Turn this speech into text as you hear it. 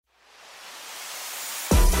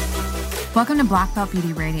Welcome to Black Belt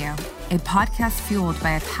Beauty Radio, a podcast fueled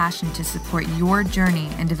by a passion to support your journey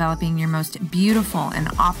in developing your most beautiful and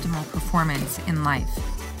optimal performance in life.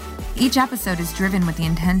 Each episode is driven with the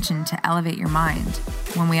intention to elevate your mind.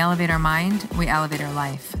 When we elevate our mind, we elevate our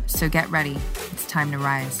life. So get ready. It's time to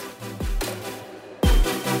rise.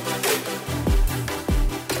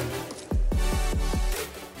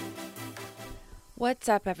 What's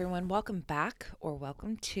up, everyone? Welcome back, or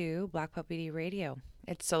welcome to Black Belt Beauty Radio.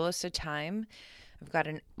 It's Solo time. I've got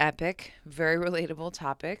an epic, very relatable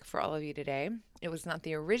topic for all of you today. It was not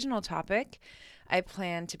the original topic I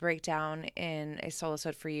planned to break down in a solo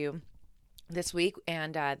for you this week,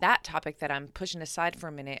 and that topic that I'm pushing aside for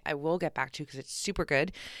a minute, I will get back to because it's super good.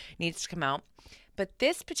 It needs to come out. But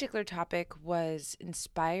this particular topic was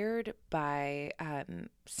inspired by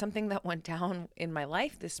something that went down in my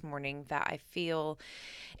life this morning that I feel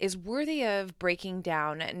is worthy of breaking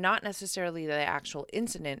down, not necessarily the actual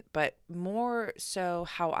incident, but more so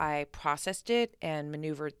how I processed it and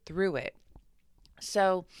maneuvered through it.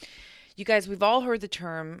 So, you guys, we've all heard the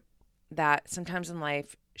term that sometimes in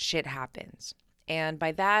life, shit happens. And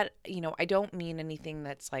by that, I don't mean anything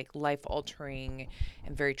that's like life-altering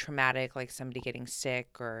and very traumatic, like somebody getting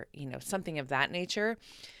sick or, something of that nature.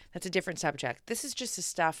 That's a different subject. This is just the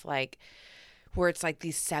stuff like where it's like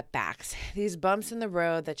these setbacks, these bumps in the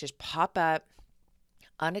road that just pop up,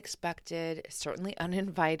 unexpected, certainly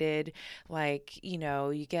uninvited, like,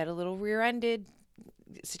 you get a little rear-ended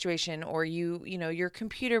situation, or your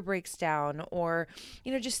computer breaks down, or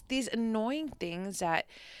just these annoying things that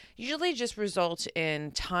usually just result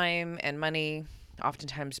in time and money,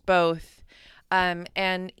 oftentimes both, and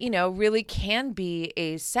really can be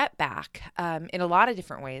a setback in a lot of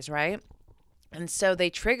different ways, right? And so they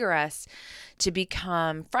trigger us to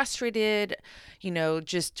become frustrated,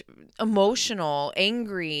 just emotional,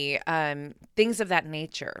 angry, things of that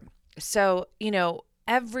nature. So,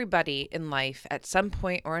 everybody in life at some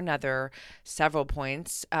point or another, several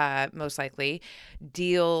points, most likely,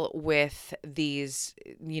 deal with these,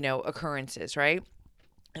 occurrences, right?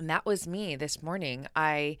 And that was me this morning.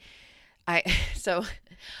 I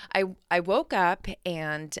woke up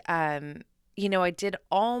and, I did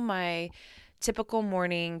all my typical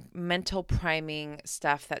morning mental priming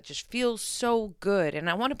stuff that just feels so good. And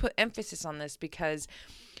I want to put emphasis on this because,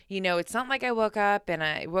 it's not like I woke up and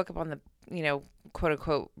I woke up on the, quote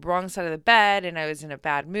unquote, wrong side of the bed and I was in a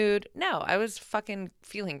bad mood. No, I was fucking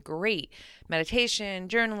feeling great. Meditation,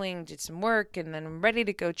 journaling, did some work, and then I'm ready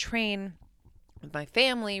to go train with my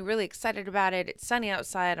family, really excited about it. It's sunny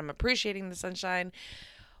outside. I'm appreciating the sunshine.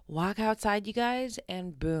 Walk outside, you guys,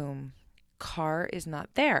 and boom, car is not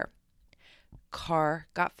there. Car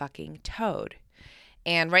got fucking towed.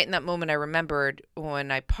 And right in that moment, I remembered when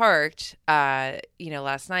I parked,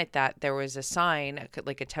 last night, that there was a sign,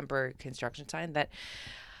 like a temporary construction sign, that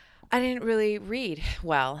I didn't really read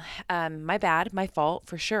well. My bad, my fault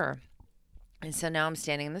for sure. And so now I'm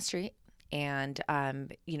standing in the street and,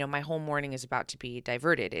 my whole morning is about to be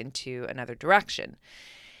diverted into another direction.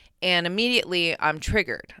 And immediately I'm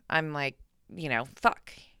triggered. I'm like,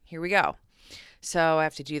 fuck, here we go. So I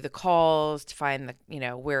have to do the calls to find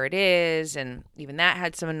the, where it is. And even that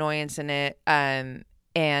had some annoyance in it. And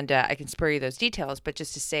I can spare you those details, but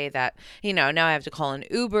just to say that, now I have to call an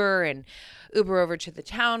Uber and Uber over to the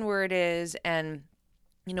town where it is. And,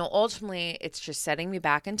 ultimately it's just setting me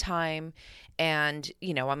back in time. And,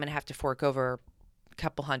 I'm going to have to fork over a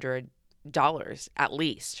couple $100 at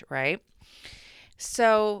least. Right.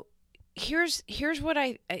 So here's what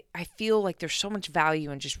I feel like there's so much value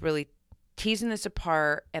in just really teasing this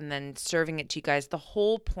apart and then serving it to you guys. The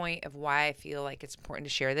whole point of why I feel like it's important to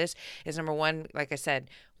share this is, number one, like I said,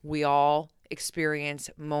 we all experience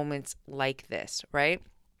moments like this, right?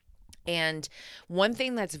 And one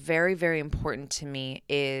thing that's very, very important to me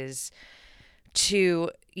is to,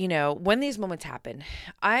 when these moments happen,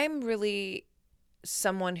 I'm really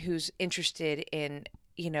someone who's interested in,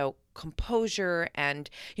 composure and,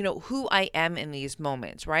 who I am in these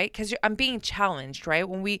moments, right? Because I'm being challenged, right?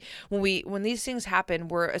 When these things happen,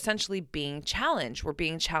 we're essentially being challenged. We're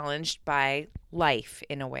being challenged by life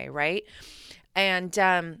in a way, right? And,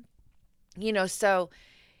 so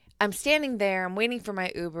I'm standing there, I'm waiting for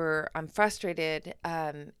my Uber, I'm frustrated,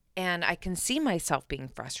 and I can see myself being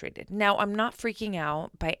frustrated. Now, I'm not freaking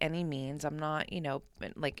out by any means. I'm not,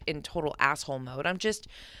 like in total asshole mode. I'm just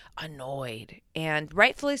annoyed, and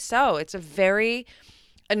rightfully so. It's a very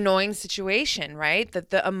annoying situation, right? That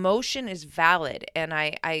the emotion is valid. And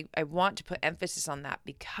I want to put emphasis on that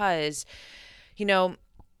because,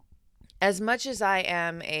 as much as I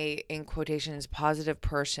am a, in quotations, positive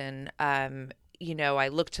person, I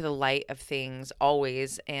look to the light of things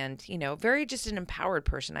always, and, very just an empowered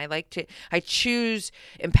person. I choose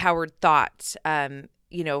empowered thoughts,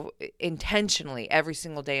 intentionally every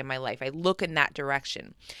single day in my life. I look in that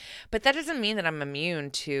direction. But that doesn't mean that I'm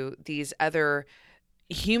immune to these other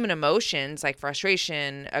human emotions like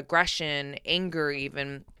frustration, aggression, anger,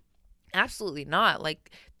 even. Absolutely not.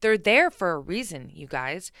 Like, they're there for a reason, you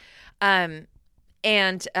guys. And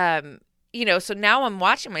so now I'm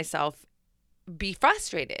watching myself be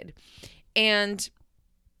frustrated. And,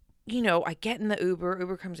 I get in the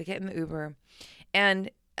Uber comes, I get in the Uber.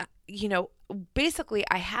 And, basically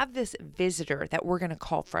I have this visitor that we're going to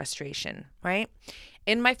call frustration, right?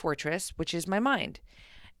 In my fortress, which is my mind.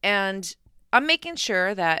 And I'm making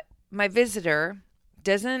sure that my visitor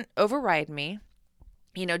doesn't override me,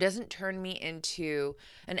 doesn't turn me into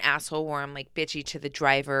an asshole where I'm like bitchy to the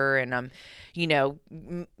driver and I'm,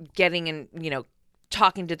 getting in,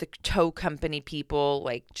 talking to the tow company people,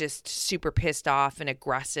 like just super pissed off and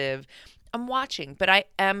aggressive. I'm watching, but I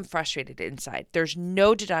am frustrated inside. There's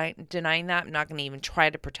no denying that. I'm not going to even try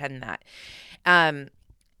to pretend that.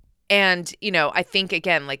 And, I think,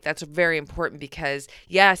 again, like, that's very important because,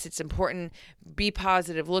 yes, it's important. Be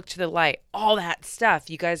positive, look to the light, all that stuff.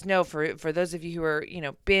 You guys know, for those of you who are,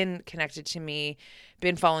 been connected to me,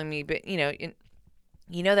 been following me, but, you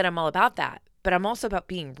know that I'm all about that. But I'm also about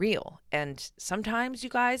being real. And sometimes, you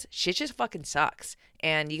guys, shit just fucking sucks.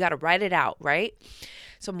 And you got to write it out, right?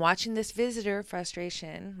 So I'm watching this visitor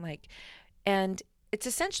frustration, and it's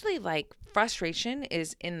essentially like frustration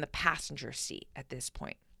is in the passenger seat at this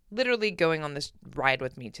point. Literally going on this ride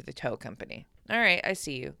with me to the tow company. All right, I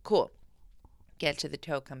see you. Cool. Get to the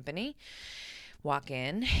tow company, walk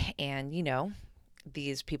in, and,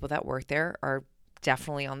 these people that work there are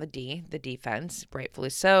definitely on the defense,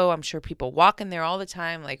 rightfully so. I'm sure people walk in there all the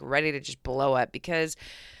time, like, ready to just blow up because,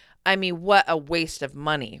 I mean, what a waste of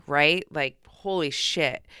money, right? Like, holy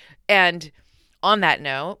shit. And on that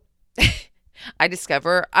note, I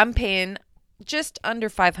discover I'm paying just under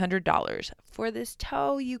 $500 for this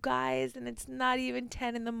tow, you guys, and it's not even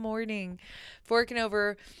 10 in the morning. Forking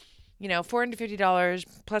over, $450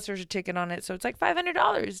 plus there's a ticket on it, so it's like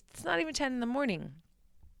 $500. It's not even 10 in the morning.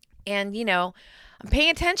 And I'm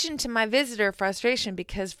paying attention to my visitor frustration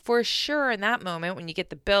because for sure in that moment when you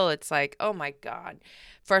get the bill, it's like, oh my God,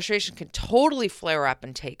 frustration can totally flare up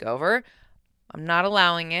and take over. I'm not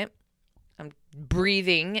allowing it. I'm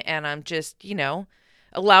breathing and I'm just,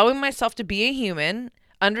 allowing myself to be a human,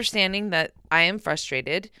 understanding that I am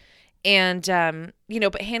frustrated and,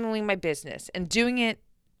 but handling my business and doing it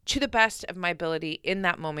to the best of my ability in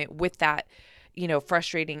that moment with that,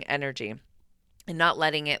 frustrating energy and not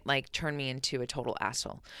letting it like turn me into a total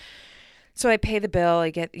asshole. So I pay the bill. I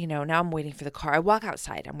get, now I'm waiting for the car. I walk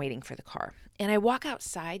outside. I'm waiting for the car. And I walk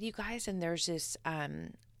outside, you guys, and there's this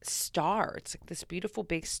star. It's like this beautiful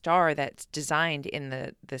big star that's designed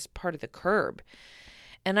in this part of the curb.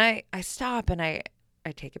 And I stop and I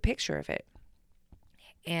take a picture of it.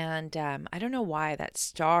 And I don't know why that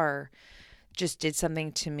star just did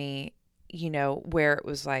something to me, where it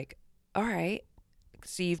was like, all right,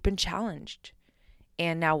 so you've been challenged.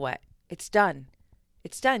 And now what? It's done.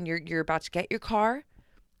 It's done. You're about to get your car.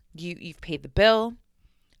 You've paid the bill.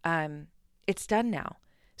 It's done now.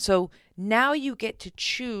 So now you get to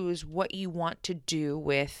choose what you want to do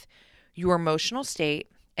with your emotional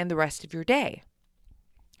state and the rest of your day.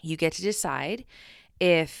 You get to decide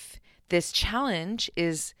if this challenge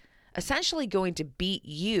is essentially going to beat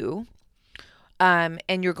you,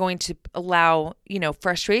 and you're going to allow,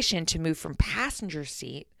 frustration to move from passenger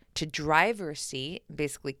seat to driver's seat,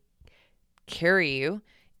 basically carry you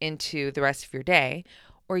into the rest of your day,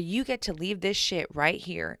 or you get to leave this shit right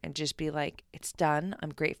here and just be like, it's done. I'm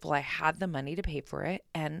grateful I had the money to pay for it,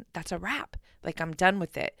 and that's a wrap. Like, I'm done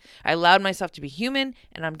with it. I allowed myself to be human,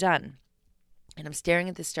 and I'm done. And I'm staring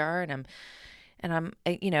at the star, and I'm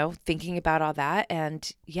thinking about all that. And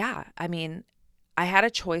yeah, I mean, I had a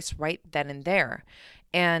choice right then and there.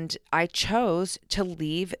 And I chose to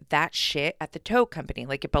leave that shit at the tow company.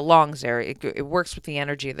 Like, it belongs there. It works with the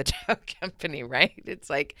energy of the tow company, right? It's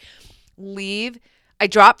like, leave. I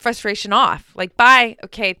drop frustration off. Like, bye.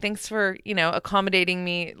 Okay, thanks for, accommodating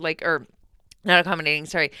me. Not accommodating,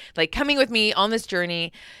 sorry. Like, coming with me on this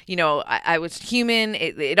journey. I was human.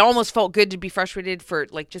 It almost felt good to be frustrated for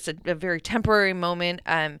like just a very temporary moment.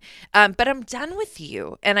 But I'm done with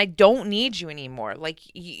you and I don't need you anymore. Like,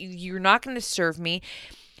 you're not going to serve me.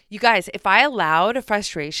 You guys, if I allowed a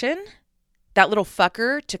frustration, that little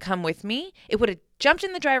fucker, to come with me, it would have jumped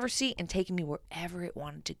in the driver's seat and taken me wherever it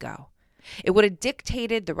wanted to go. It would have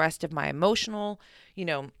dictated the rest of my emotional,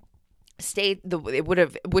 state,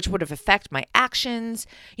 which would have affected my actions.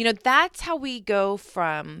 That's how we go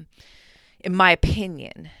from, in my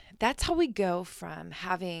opinion, that's how we go from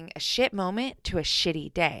having a shit moment to a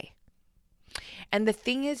shitty day. And the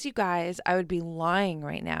thing is, you guys, I would be lying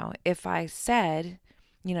right now if I said,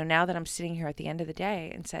 now that I'm sitting here at the end of the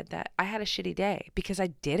day and said that I had a shitty day, because I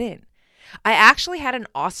didn't. I actually had an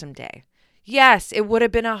awesome day. Yes, it would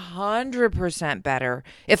have been 100% better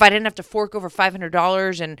if I didn't have to fork over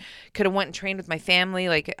 $500 and could have went and trained with my family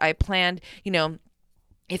like I planned.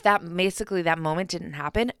 If that moment didn't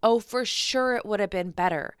happen, for sure it would have been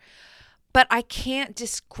better. But I can't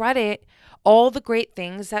discredit all the great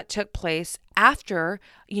things that took place after,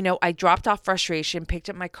 I dropped off frustration, picked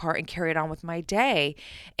up my car, and carried on with my day.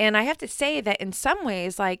 And I have to say that in some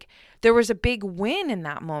ways, like, there was a big win in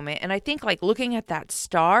that moment. And I think, like, looking at that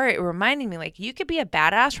star, it reminded me, like, you could be a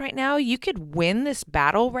badass right now. You could win this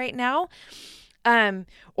battle right now.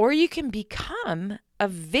 Or you can become a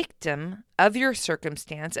victim of your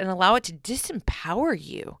circumstance and allow it to disempower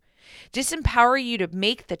you. Disempower you to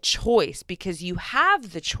make the choice, because you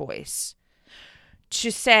have the choice to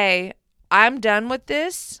say, I'm done with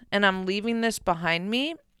this and I'm leaving this behind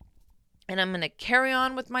me, and I'm going to carry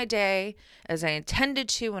on with my day as I intended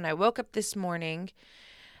to when I woke up this morning,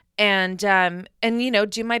 and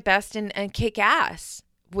do my best and kick ass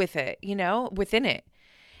with it, within it.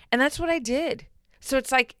 And that's what I did. So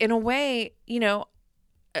it's like, in a way,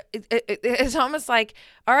 it's almost like,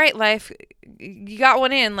 all right, life, you got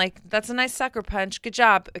one in. Like, that's a nice sucker punch. Good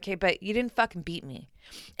job. Okay, but you didn't fucking beat me.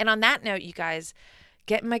 And on that note, you guys,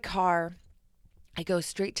 get in my car. I go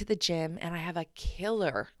straight to the gym, and I have a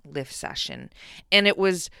killer lift session. And it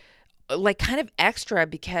was like kind of extra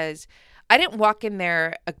because I didn't walk in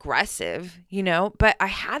there aggressive, but I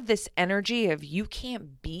had this energy of, you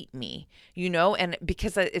can't beat me, and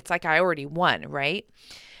because it's like I already won, right?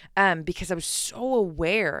 Because I was so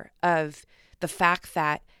aware of the fact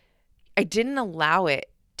that I didn't allow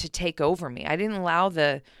it to take over me. I didn't allow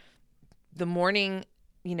the morning,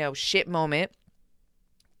 shit moment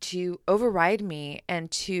to override me and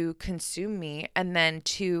to consume me and then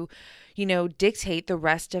to, dictate the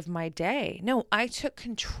rest of my day. No, I took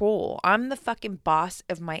control. I'm the fucking boss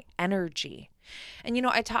of my energy. And,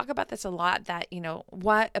 I talk about this a lot, that,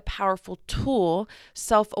 what a powerful tool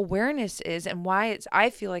self-awareness is, and why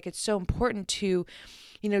I feel like it's so important to,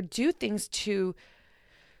 do things to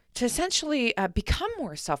essentially become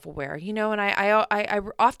more self-aware, and I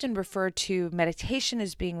often refer to meditation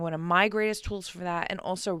as being one of my greatest tools for that, and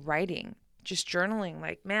also writing, just journaling.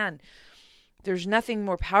 Like, man, there's nothing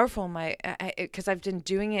more powerful in because I've been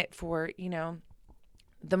doing it for,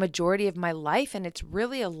 the majority of my life, and it's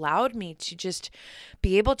really allowed me to just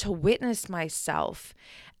be able to witness myself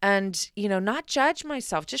and, not judge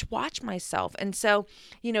myself, just watch myself. And so,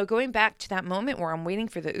 going back to that moment where I'm waiting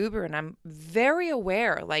for the Uber and I'm very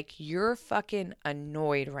aware, like, you're fucking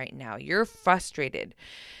annoyed right now. You're frustrated.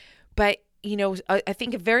 But, I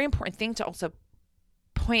think a very important thing to also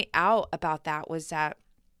point out about that was that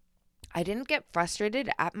I didn't get frustrated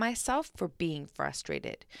at myself for being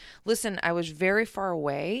frustrated. Listen, I was very far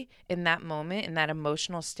away in that moment, in that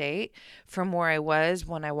emotional state, from where I was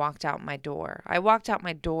when I walked out my door. I walked out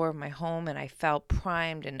my door of my home and I felt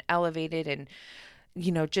primed and elevated and,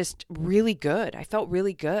 just really good. I felt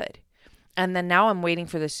really good. And then now I'm waiting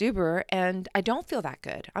for this Uber and I don't feel that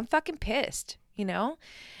good. I'm fucking pissed, and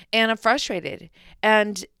I'm frustrated.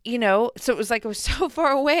 And, so it was like I was so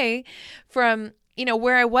far away from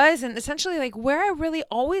where I was, and essentially like where I really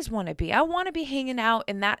always want to be. I want to be hanging out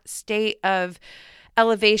in that state of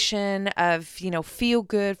elevation, of, feel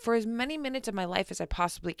good for as many minutes of my life as I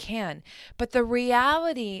possibly can. But the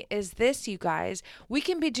reality is this, you guys, we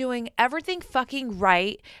can be doing everything fucking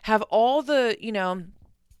right, have all the,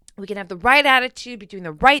 we can have the right attitude, be doing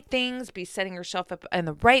the right things, be setting yourself up in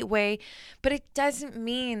the right way. But it doesn't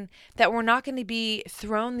mean that we're not going to be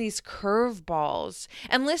thrown these curveballs.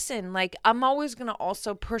 And listen, like, I'm always going to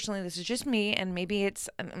also personally, this is just me, and maybe it's,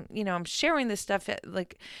 I'm sharing this stuff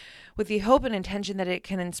like with the hope and intention that it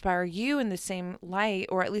can inspire you in the same light,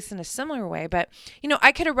 or at least in a similar way. But,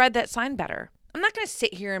 I could have read that sign better. I'm not going to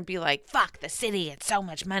sit here and be like, fuck the city, it's so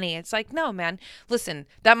much money. It's like, no, man, listen,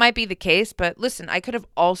 that might be the case, but listen, I could have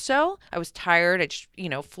also, I was tired. I just,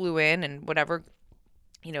 flew in and whatever,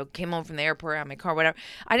 came home from the airport on my car, whatever.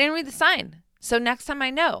 I didn't read the sign. So next time I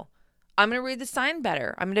know, I'm going to read the sign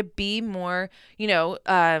better. I'm going to be more,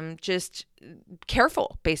 just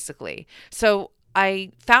careful, basically. So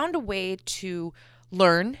I found a way to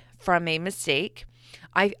learn from a mistake.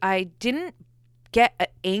 I didn't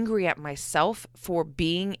get angry at myself for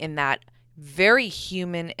being in that very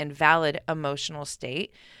human and valid emotional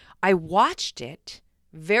state. I watched it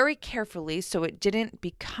very carefully so it didn't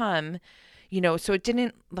become, so it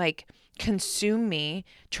didn't like consume me,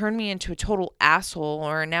 turn me into a total asshole,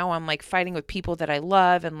 or now I'm like fighting with people that I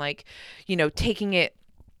love and like, taking it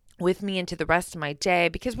with me into the rest of my day,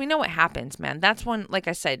 because we know what happens, man. That's when, like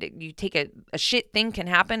I said, you take a shit thing can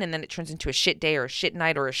happen and then it turns into a shit day or a shit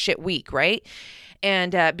night or a shit week, right?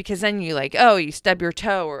 And because then you like, oh, you stub your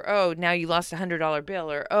toe, or oh, now you lost $100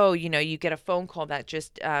 bill, or oh, you get a phone call that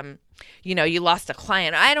just, you lost a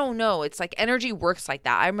client. I don't know. It's like energy works like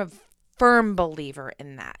that. I'm a firm believer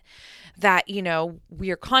in that,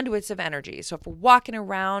 we are conduits of energy. So if we're walking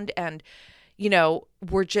around and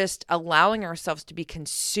we're just allowing ourselves to be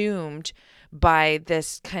consumed by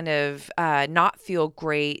this kind of not feel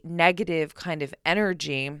great, negative kind of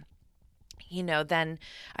energy, then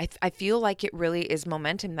I feel like it really is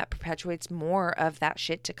momentum that perpetuates more of that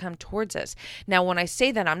shit to come towards us. Now, when I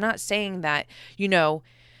say that, I'm not saying that,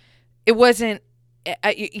 it wasn't,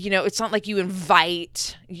 it's not like you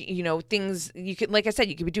invite, things you could, like I said,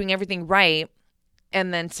 you could be doing everything right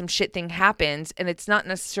and then some shit thing happens and it's not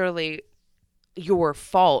necessarily your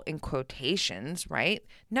fault in quotations, right?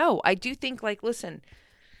 No, I do think like, listen,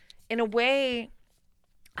 in a way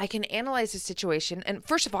I can analyze the situation. And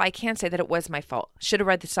first of all, I can't say that it was my fault. Should have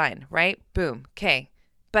read the sign, right? Boom. Okay.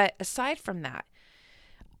 But aside from that,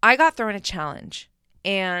 I got thrown a challenge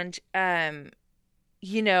and,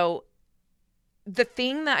 the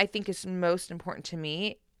thing that I think is most important to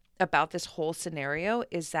me about this whole scenario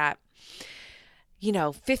is that,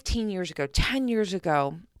 15 years ago, 10 years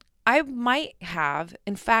ago, I might have,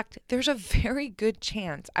 in fact, there's a very good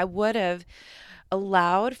chance I would have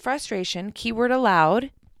allowed frustration, keyword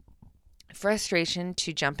allowed, frustration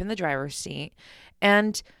to jump in the driver's seat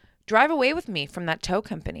and drive away with me from that tow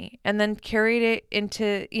company and then carried it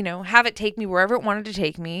into, have it take me wherever it wanted to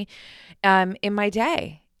take me in my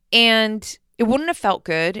day. And it wouldn't have felt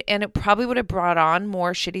good and it probably would have brought on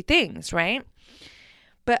more shitty things, right?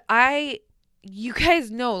 But you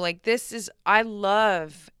guys know, like I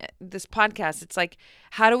love this podcast. It's like,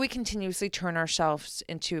 how do we continuously turn ourselves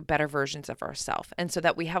into better versions of ourselves? And so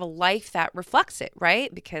that we have a life that reflects it,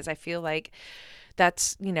 right? Because I feel like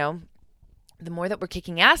that's, the more that we're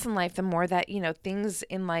kicking ass in life, the more that, things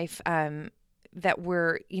in life that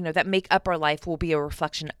we're, that make up our life will be a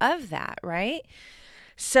reflection of that, right?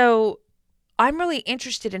 So I'm really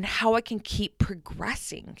interested in how I can keep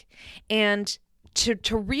progressing and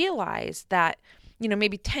to realize that,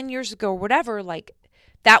 maybe 10 years ago or whatever, like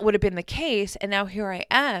that would have been the case. And now here I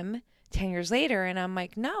am 10 years later and I'm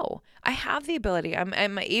like, no, I have the ability.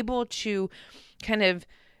 I'm able to kind of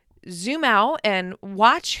zoom out and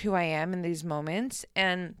watch who I am in these moments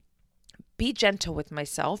and be gentle with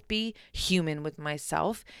myself, be human with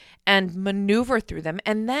myself and maneuver through them.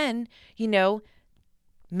 And then,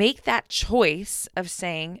 make that choice of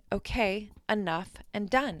saying, okay, enough and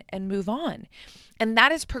done and move on. And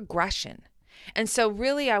that is progression. And so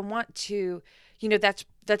really I want to,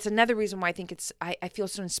 that's another reason why I think I feel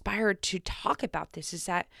so inspired to talk about this is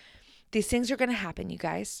that these things are going to happen, you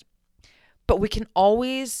guys, but we can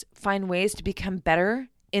always find ways to become better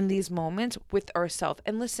in these moments with ourselves.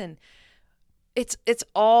 And listen, it's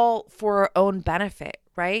all for our own benefit,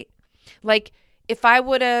 right? Like, if I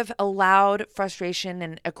would have allowed frustration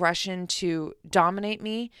and aggression to dominate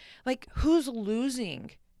me, like who's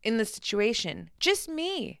losing in the situation? Just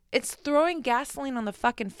me. It's throwing gasoline on the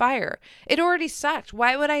fucking fire. It already sucked.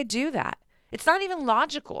 Why would I do that? It's not even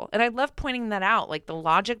logical. And I love pointing that out, like the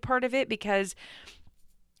logic part of it, because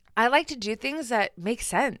I like to do things that make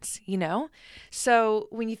sense, So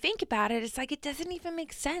when you think about it, it's like, it doesn't even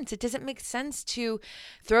make sense. It doesn't make sense to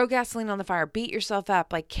throw gasoline on the fire, beat yourself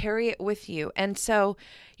up, like carry it with you. And so,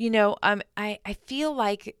 I feel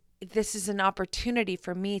like this is an opportunity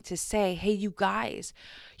for me to say, hey, you guys,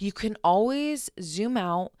 you can always zoom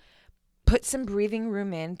out, put some breathing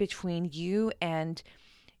room in between you and,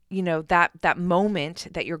 that moment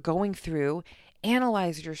that you're going through.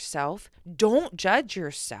 Analyze yourself. Don't judge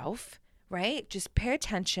yourself, right? Just pay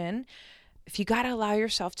attention. If you got to allow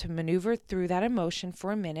yourself to maneuver through that emotion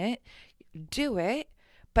for a minute, do it,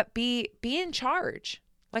 but be in charge.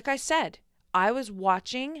 Like I said, I was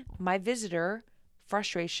watching my visitor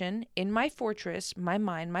frustration in my fortress, my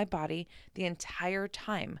mind, my body, the entire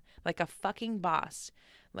time, like a fucking boss.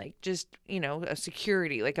 Like just, a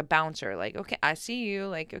security, like a bouncer, like, okay, I see you.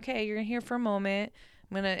 Like, okay, you're here for a moment.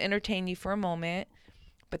 I'm going to entertain you for a moment,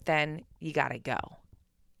 but then you got to go.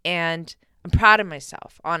 And I'm proud of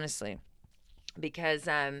myself, honestly, because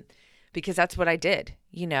that's what I did,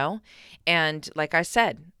 And like I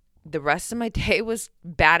said, the rest of my day was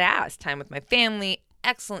badass time with my family,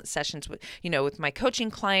 excellent sessions with, with my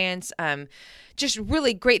coaching clients. Just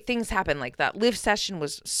really great things happen. Like that live session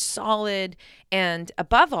was solid. And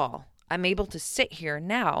above all, I'm able to sit here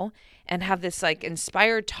now and have this like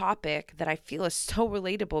inspired topic that I feel is so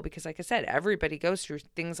relatable because, like I said, everybody goes through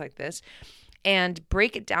things like this, and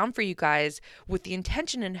break it down for you guys with the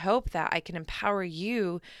intention and hope that I can empower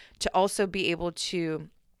you to also be able to,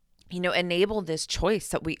 enable this choice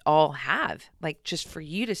that we all have. Like, just for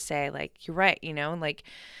you to say, like, you're right, like,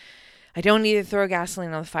 I don't need to throw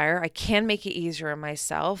gasoline on the fire. I can make it easier on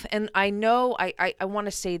myself. And I know, I want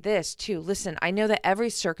to say this too. Listen, I know that every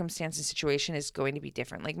circumstance and situation is going to be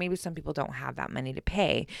different. Like, maybe some people don't have that money to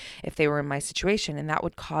pay if they were in my situation, and that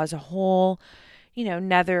would cause a whole,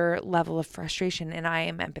 another level of frustration. And I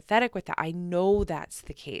am empathetic with that. I know that's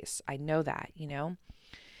the case. I know that,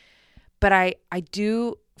 but I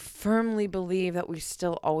do firmly believe that we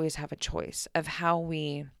still always have a choice of how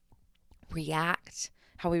we react,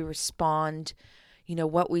 how we respond,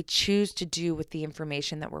 what we choose to do with the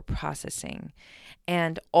information that we're processing.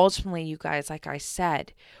 And ultimately, you guys, like I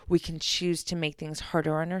said, we can choose to make things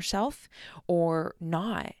harder on ourselves or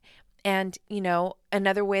not. And,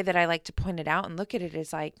 another way that I like to point it out and look at it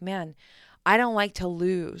is like, man, I don't like to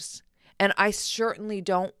lose. And I certainly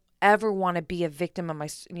don't ever want to be a victim of my,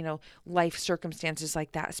 life circumstances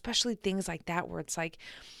like that, especially things like that where it's like,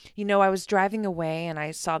 I was driving away and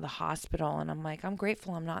I saw the hospital and I'm like, I'm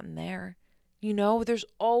grateful I'm not in there. There's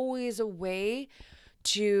always a way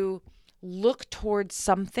to look towards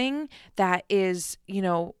something that is,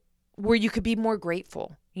 where you could be more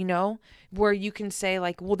grateful, where you can say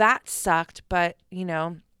like, well, that sucked, but,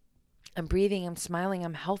 I'm breathing, I'm smiling,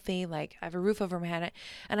 I'm healthy, like I have a roof over my head.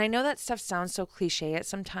 And I know that stuff sounds so cliche at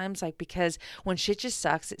sometimes, like, because when shit just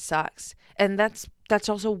sucks, it sucks. And that's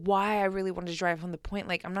also why I really wanted to drive home the point.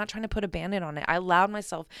 Like, I'm not trying to put a band-aid on it. I allowed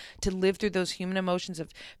myself to live through those human emotions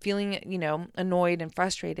of feeling, annoyed and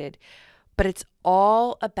frustrated. But it's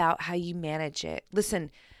all about how you manage it.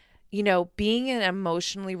 Listen, being an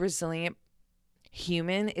emotionally resilient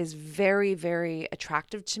human is very, very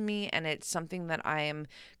attractive to me. And it's something that I am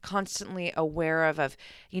constantly aware of,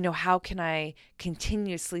 how can I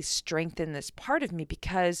continuously strengthen this part of me?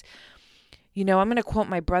 Because, I'm going to quote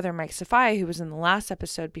my brother, Mike Safai, who was in the last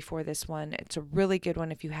episode before this one. It's a really good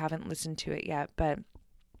one if you haven't listened to it yet. But,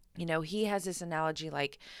 he has this analogy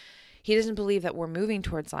like, he doesn't believe that we're moving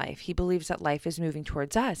towards life. He believes that life is moving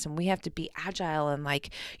towards us, and we have to be agile and like,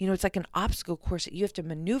 it's like an obstacle course that you have to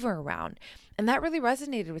maneuver around. And that really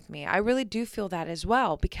resonated with me. I really do feel that as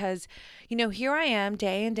well because, here I am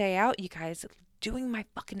day in, day out, you guys, doing my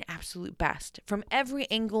fucking absolute best from every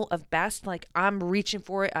angle of best. Like, I'm reaching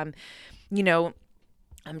for it. I'm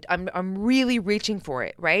really reaching for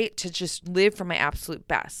it, right? To just live for my absolute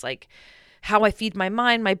best. Like, how I feed my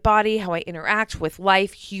mind, my body, how I interact with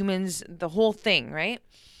life, humans, the whole thing, right?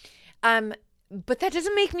 But that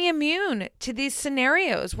doesn't make me immune to these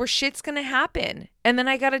scenarios where shit's going to happen. And then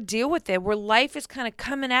I got to deal with it, where life is kind of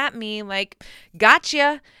coming at me like,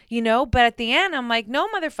 gotcha, but at the end, I'm like, no,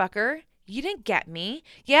 motherfucker, you didn't get me.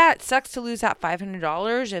 Yeah, it sucks to lose that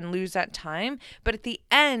 $500 and lose that time. But at the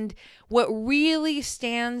end, what really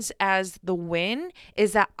stands as the win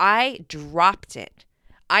is that I dropped it.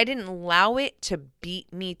 I didn't allow it to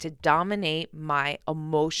beat me, to dominate my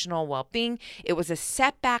emotional well-being. It was a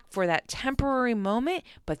setback for that temporary moment,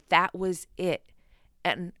 but that was it.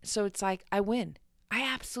 And so it's like, I win. I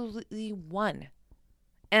absolutely won.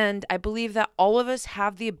 And I believe that all of us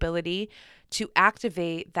have the ability to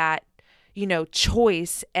activate that,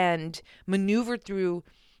 choice and maneuver through,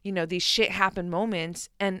 these shit happen moments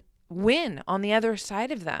and win on the other side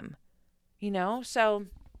of them, So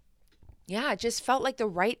yeah, it just felt like the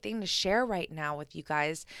right thing to share right now with you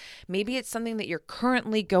guys. Maybe it's something that you're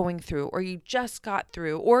currently going through, or you just got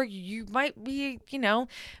through, or you might be,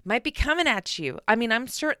 might be coming at you. I mean,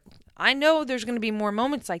 I know there's going to be more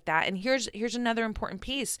moments like that. And here's another important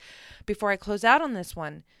piece before I close out on this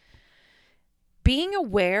one. Being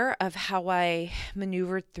aware of how I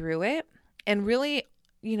maneuvered through it, and really,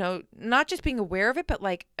 not just being aware of it, but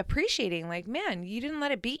like appreciating, like, man, you didn't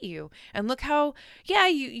let it beat you. And look how, yeah,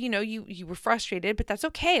 you were frustrated, but that's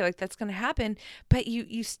okay. Like, that's going to happen. But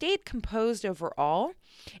you stayed composed overall,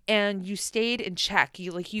 and you stayed in check.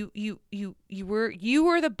 You were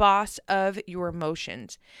the boss of your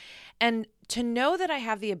emotions. And to know that I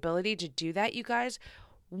have the ability to do that, you guys,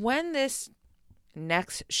 when this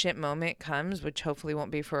next shit moment comes, which hopefully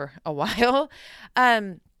won't be for a while,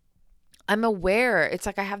 I'm aware. It's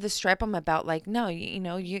like I have this stripe on my belt, like, no,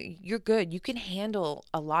 you're good. You can handle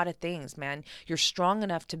a lot of things, man. You're strong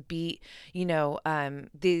enough to beat,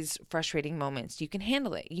 these frustrating moments. You can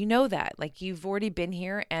handle it. You know that. Like, you've already been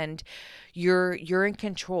here and you're in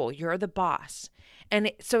control. You're the boss.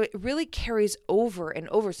 And so it really carries over and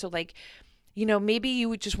over. So like, maybe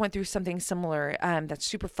you just went through something similar that's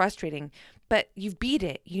super frustrating, but you've beat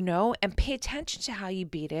it, and pay attention to how you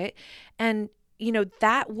beat it. And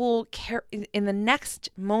that will carry in the next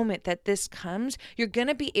moment that this comes, you're going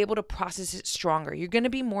to be able to process it stronger. You're going to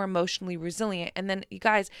be more emotionally resilient. And then you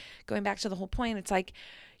guys, going back to the whole point, it's like,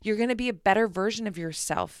 you're going to be a better version of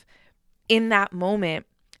yourself in that moment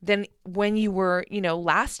than when you were,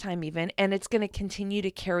 last time even, and it's going to continue to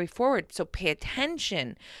carry forward. So pay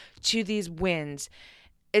attention to these wins.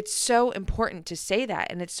 It's so important to say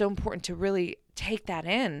that. And it's so important to really take that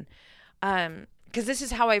in. Because this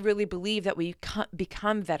is how I really believe that we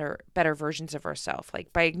become better versions of ourselves,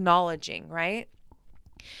 like by acknowledging, right?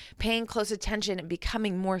 Paying close attention and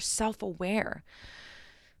becoming more self-aware.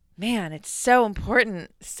 Man, it's so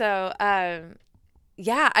important. So,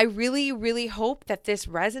 I really, really hope that this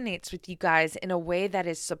resonates with you guys in a way that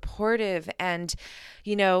is supportive and,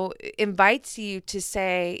 invites you to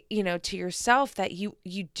say, to yourself that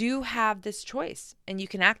you do have this choice and you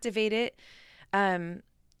can activate it,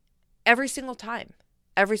 every single time.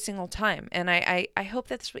 And I hope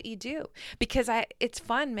that's what you do, because it's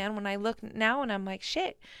fun, man. When I look now and I'm like,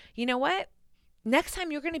 shit, you know what? Next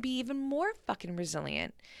time you're going to be even more fucking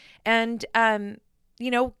resilient and,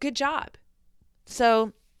 good job.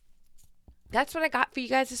 So that's what I got for you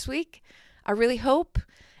guys this week. I really hope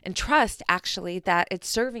and trust actually that it's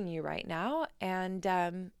serving you right now and,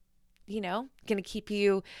 going to keep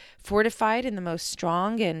you fortified in the most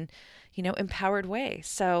strong and, empowered way.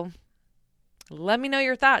 So let me know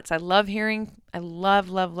your thoughts. I love hearing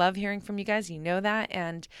from you guys. You know that.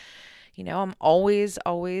 And, I'm always,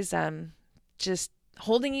 just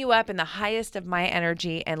holding you up in the highest of my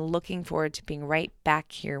energy and looking forward to being right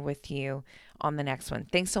back here with you on the next one.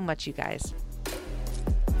 Thanks so much, you guys.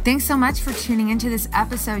 Thanks so much for tuning into this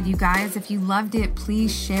episode, you guys. If you loved it,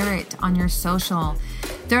 please share it on your social.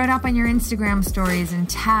 Throw it up on your Instagram stories and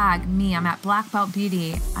tag me. I'm at Black Belt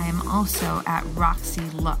Beauty. I am also at Roxy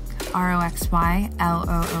Look, RoxyLook.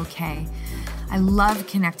 I love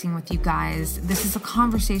connecting with you guys. This is a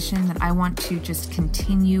conversation that I want to just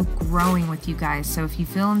continue growing with you guys. So if you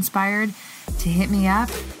feel inspired to hit me up,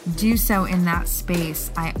 do so in that space.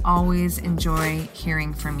 I always enjoy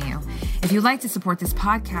hearing from you. If you'd like to support this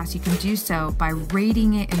podcast, you can do so by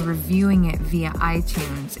rating it and reviewing it via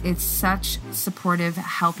iTunes. It's such supportive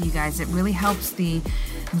help, you guys. It really helps the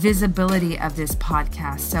visibility of this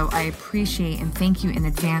podcast. So I appreciate and thank you in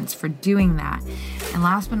advance for doing that. And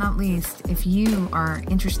last but not least, if you are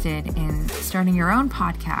interested in starting your own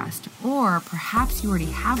podcast, or perhaps you already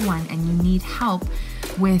have one and you need help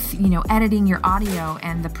with, editing your audio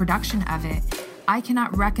and the production of it, I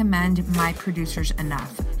cannot recommend my producers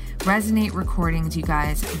enough. Resonate Recordings, you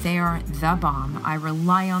guys, they are the bomb. I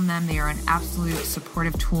rely on them. They are an absolute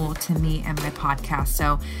supportive tool to me and my podcast.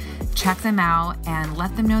 So check them out and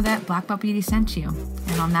let them know that Black Belt Beauty sent you.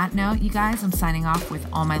 And on that note, you guys, I'm signing off with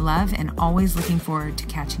all my love and always looking forward to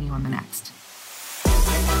catching you on the next.